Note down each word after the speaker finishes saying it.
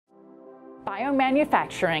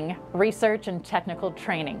Biomanufacturing Research and Technical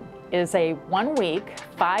Training is a one-week,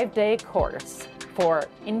 5-day course for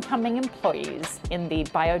incoming employees in the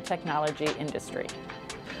biotechnology industry.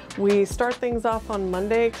 We start things off on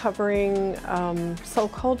Monday covering cell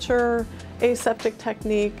culture, aseptic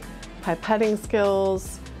technique, pipetting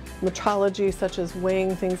skills, metrology such as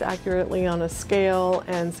weighing things accurately on a scale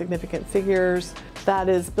and significant figures. That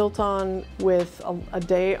is built on with a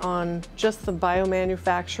day on just the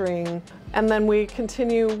biomanufacturing. And then we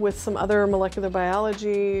continue with some other molecular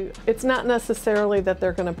biology. It's not necessarily that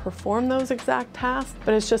they're going to perform those exact tasks,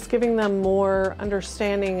 but it's just giving them more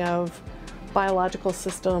understanding of biological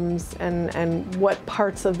systems and what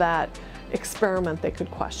parts of that experiment they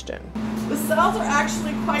could question. The cells are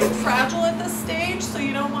actually quite fragile at this stage, so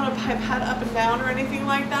you don't want to pipette up and down or anything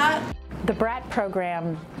like that. The BRaTT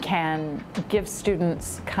program can give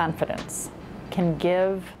students confidence, can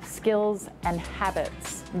give skills and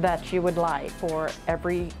habits that you would like for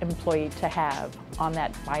every employee to have on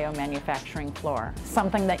that biomanufacturing floor.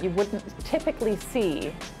 Something that you wouldn't typically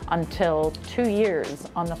see until 2 years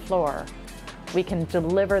on the floor. We can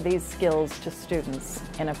deliver these skills to students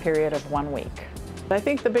in a period of 1 week. I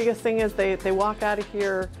think the biggest thing is they walk out of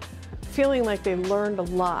here feeling like they learned a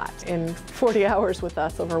lot in 40 hours with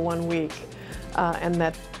us over 1 week, and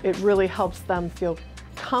that it really helps them feel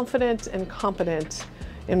confident and competent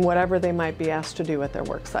in whatever they might be asked to do at their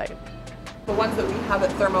work site. The ones that we have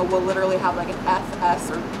at Thermo will literally have like an F,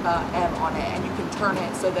 S, or M on it, and you can turn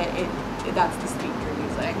it so that that's the speed you're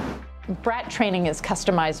using. BRaTT training is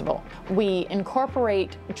customizable. We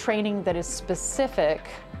incorporate training that is specific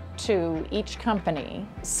to each company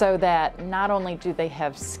so that not only do they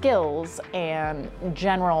have skills and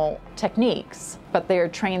general techniques, but they are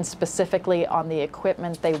trained specifically on the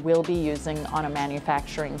equipment they will be using on a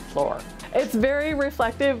manufacturing floor. It's very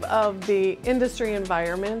reflective of the industry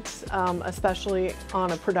environment, especially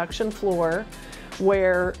on a production floor,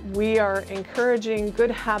 where we are encouraging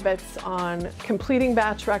good habits on completing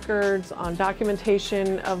batch records, on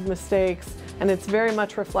documentation of mistakes, and it's very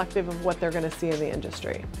much reflective of what they're going to see in the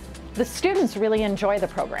industry. The students really enjoy the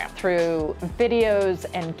program. Through videos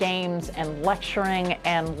and games and lecturing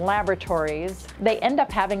and laboratories, they end up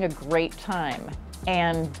having a great time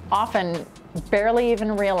and often barely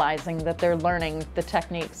even realizing that they're learning the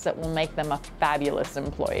techniques that will make them a fabulous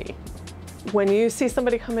employee. When you see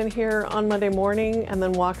somebody come in here on Monday morning and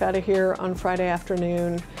then walk out of here on Friday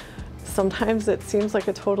afternoon, sometimes it seems like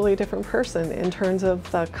a totally different person in terms of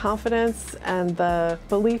the confidence and the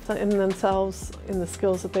belief in themselves, in the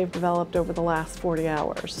skills that they've developed over the last 40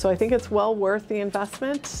 hours. So I think it's well worth the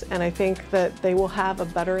investment, and I think that they will have a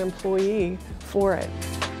better employee for it.